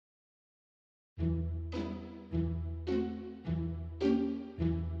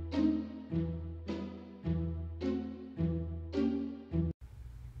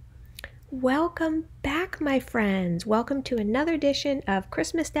Welcome back, my friends. Welcome to another edition of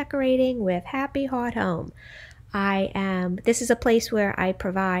Christmas Decorating with Happy Hot Home. This is a place where I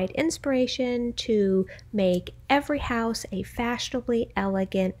provide inspiration to make every house a fashionably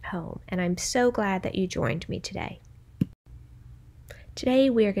elegant home, and I'm so glad that you joined me today. Today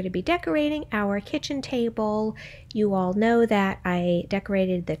we are going to be decorating our kitchen table. You all know that I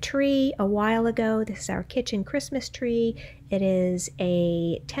decorated the tree a while ago. This is our kitchen Christmas tree. It is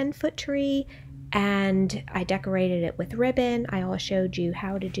a 10-foot tree and I decorated it with ribbon. I also showed you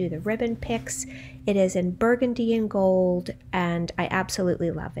how to do the ribbon picks. It is in burgundy and gold and I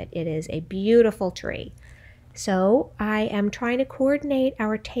absolutely love it. It is a beautiful tree. So I am trying to coordinate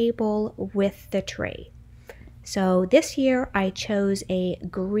our table with the tree. So this year I chose a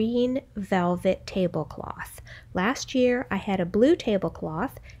green velvet tablecloth. Last year I had a blue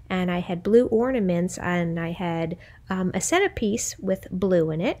tablecloth and I had blue ornaments and I had a centerpiece with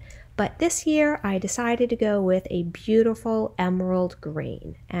blue in it. But this year I decided to go with a beautiful emerald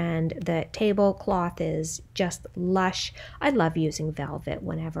green, and the tablecloth is just lush. I love using velvet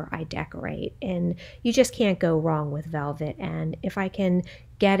whenever I decorate, and you just can't go wrong with velvet. And if I can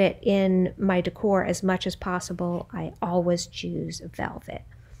get it in my decor as much as possible, I always choose velvet.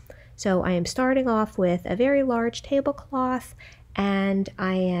 So I am starting off with a very large tablecloth, and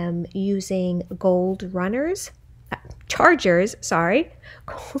I am using gold chargers,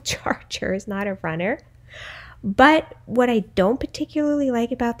 gold chargers, not a runner. But what I don't particularly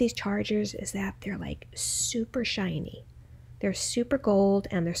like about these chargers is that they're like super shiny. They're super gold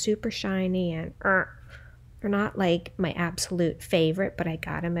and they're super shiny, and they're not like my absolute favorite, but I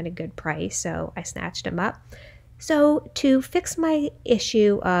got them at a good price, so I snatched them up. So to fix my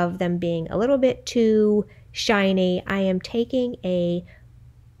issue of them being a little bit too shiny, I am taking a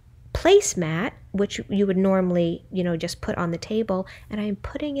placemat, which you would normally, just put on the table, and I'm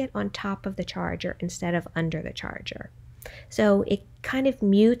putting it on top of the charger instead of under the charger. So it kind of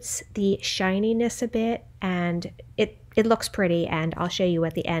mutes the shininess a bit, and it looks pretty, and I'll show you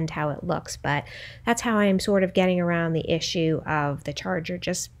at the end how it looks, but that's how I'm sort of getting around the issue of the charger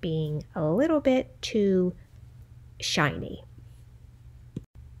just being a little bit too shiny.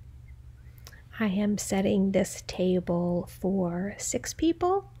 I am setting this table for 6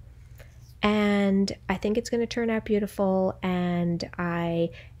 people. And I think it's going to turn out beautiful, and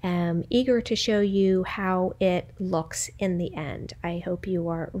I am eager to show you how it looks in the end. I hope you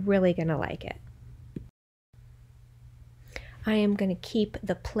are really going to like it. I am going to keep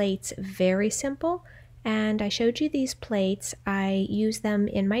the plates very simple, and I showed you these plates. I use them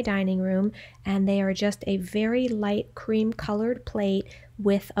in my dining room, and they are just a very light cream colored plate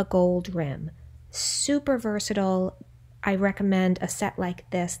with a gold rim. Super versatile. I recommend a set like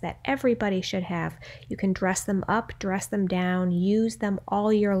this that everybody should have. You can dress them up, dress them down, use them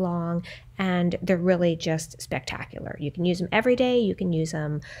all year long, and they're really just spectacular. You can use them every day. You can use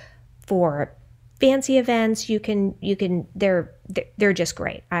them for fancy events. They're just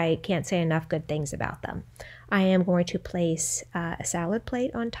great. I can't say enough good things about them. I am going to place a salad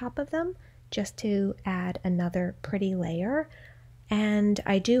plate on top of them just to add another pretty layer. And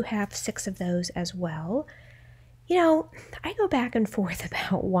I do have 6 of those as well. I go back and forth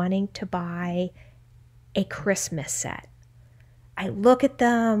about wanting to buy a Christmas set. I look at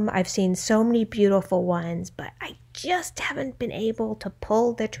them, I've seen so many beautiful ones, but I just haven't been able to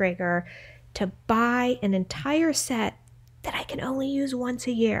pull the trigger to buy an entire set that I can only use once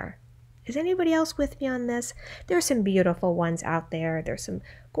a year. Is anybody else with me on this? There's some beautiful ones out there. There's some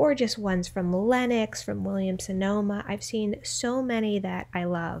gorgeous ones from Lennox, from Williams-Sonoma. I've seen so many that I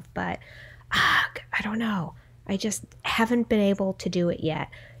love, but I don't know. I just haven't been able to do it yet.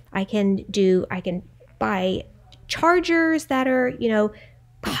 I can buy chargers that are,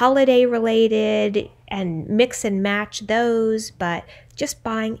 holiday related and mix and match those, but just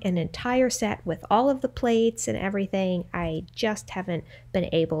buying an entire set with all of the plates and everything, I just haven't been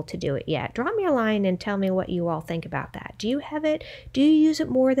able to do it yet. Drop me a line and tell me what you all think about that. Do you have it? Do you use it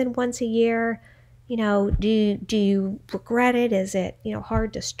more than once a year? Do you regret it? Is it,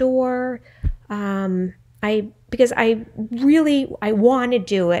 hard to store? Because I want to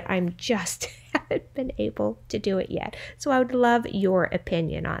do it. I'm just haven't been able to do it yet. So I would love your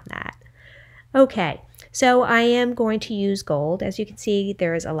opinion on that. Okay, so I am going to use gold. As you can see,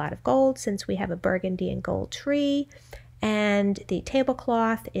 there is a lot of gold since we have a burgundy and gold tree. And the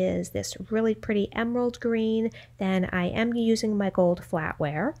tablecloth is this really pretty emerald green. Then I am using my gold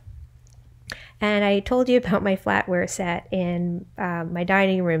flatware. And I told you about my flatware set in my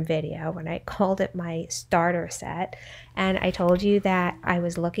dining room video when I called it my starter set. And I told you that I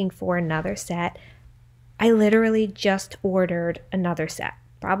was looking for another set. I literally just ordered another set.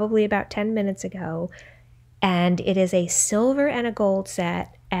 probably about 10 minutes ago. And it is a silver and a gold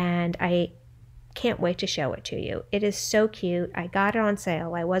set, and I can't wait to show it to you. It is so cute. I got it on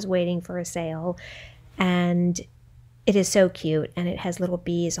sale. I was waiting for a sale, and it is so cute, and it has little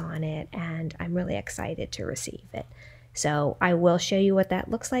bees on it, and I'm really excited to receive it. So I will show you what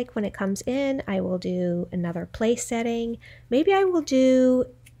that looks like when it comes in. I will do another place setting. Maybe I will do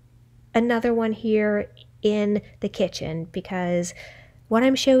another one here in the kitchen, because what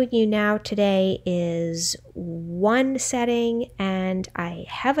I'm showing you now today is one setting, and I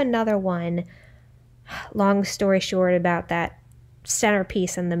have another one. Long story short about that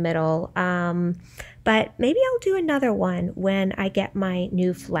centerpiece in the middle. But maybe I'll do another one when I get my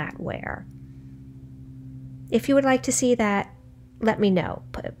new flatware. If you would like to see that, let me know.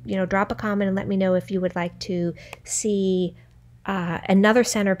 Drop a comment and let me know if you would like to see another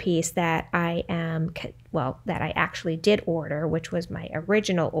centerpiece that I actually did order, which was my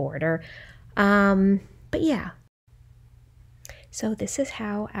original order. But yeah. So this is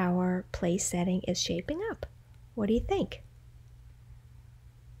how our place setting is shaping up. What do you think?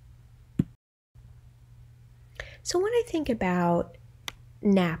 So when I think about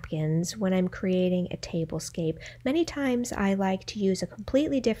napkins, when I'm creating a tablescape, many times I like to use a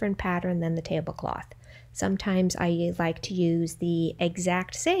completely different pattern than the tablecloth. Sometimes I like to use the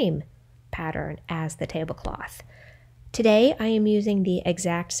exact same pattern as the tablecloth. Today I am using the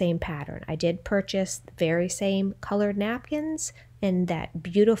exact same pattern. I did purchase the very same colored napkins in that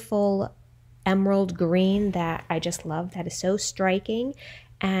beautiful emerald green that I just love, that is so striking,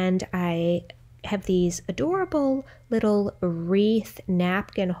 and I have these adorable little wreath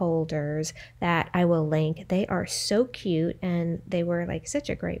napkin holders that I will link. They are so cute, and they were like such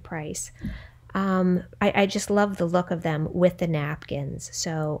a great price. I just love the look of them with the napkins,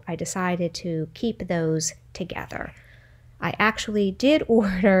 so I decided to keep those together. I actually did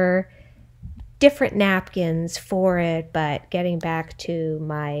order different napkins for it, but getting back to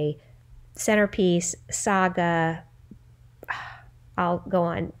my centerpiece saga, I'll go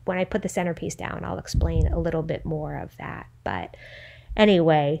on. When I put the centerpiece down, I'll explain a little bit more of that. But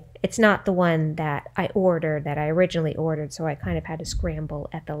anyway, it's not the one that I originally ordered, so I kind of had to scramble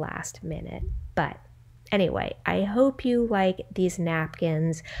at the last minute. But anyway, I hope you like these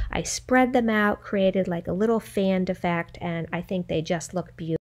napkins. I spread them out, created like a little fan effect, and I think they just look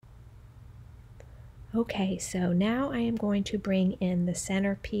beautiful. Okay, so now I am going to bring in the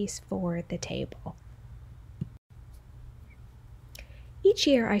centerpiece for the table. Each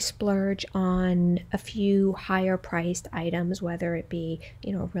year I splurge on a few higher priced items, whether it be,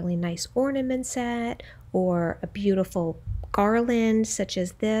 a really nice ornament set or a beautiful garland such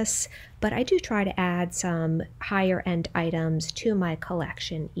as this, but I do try to add some higher end items to my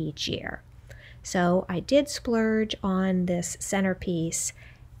collection each year. So I did splurge on this centerpiece,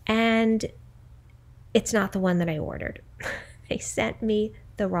 and it's not the one that I ordered. They sent me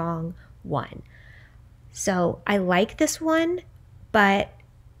the wrong one. So I like this one, but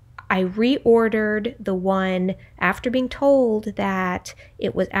I reordered the one after being told that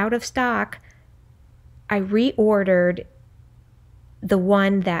it was out of stock. I reordered the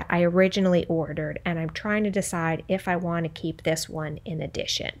one that I originally ordered, and I'm trying to decide if I want to keep this one in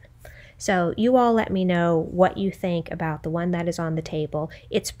addition. So you all let me know what you think about the one that is on the table.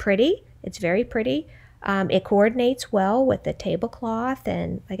 It's pretty. It's very pretty. It coordinates well with the tablecloth,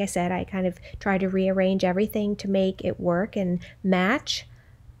 and like I said, I kind of try to rearrange everything to make it work and match.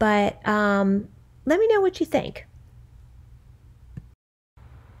 But let me know what you think.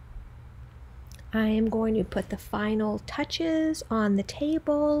 I am going to put the final touches on the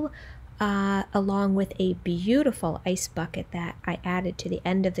table, along with a beautiful ice bucket that I added to the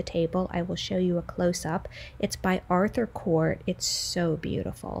end of the table. I will show you a close-up. It's by Arthur Court. It's so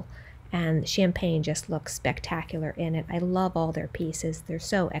beautiful, and champagne just looks spectacular in it. I love all their pieces. They're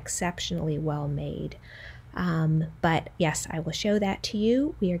so exceptionally well made. But yes, I will show that to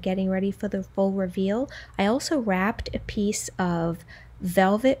you. We are getting ready for the full reveal. I also wrapped a piece of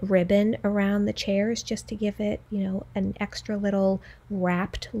velvet ribbon around the chairs just to give it, an extra little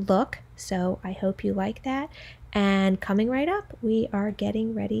wrapped look. So I hope you like that. And coming right up, we are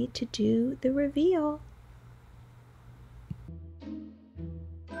getting ready to do the reveal.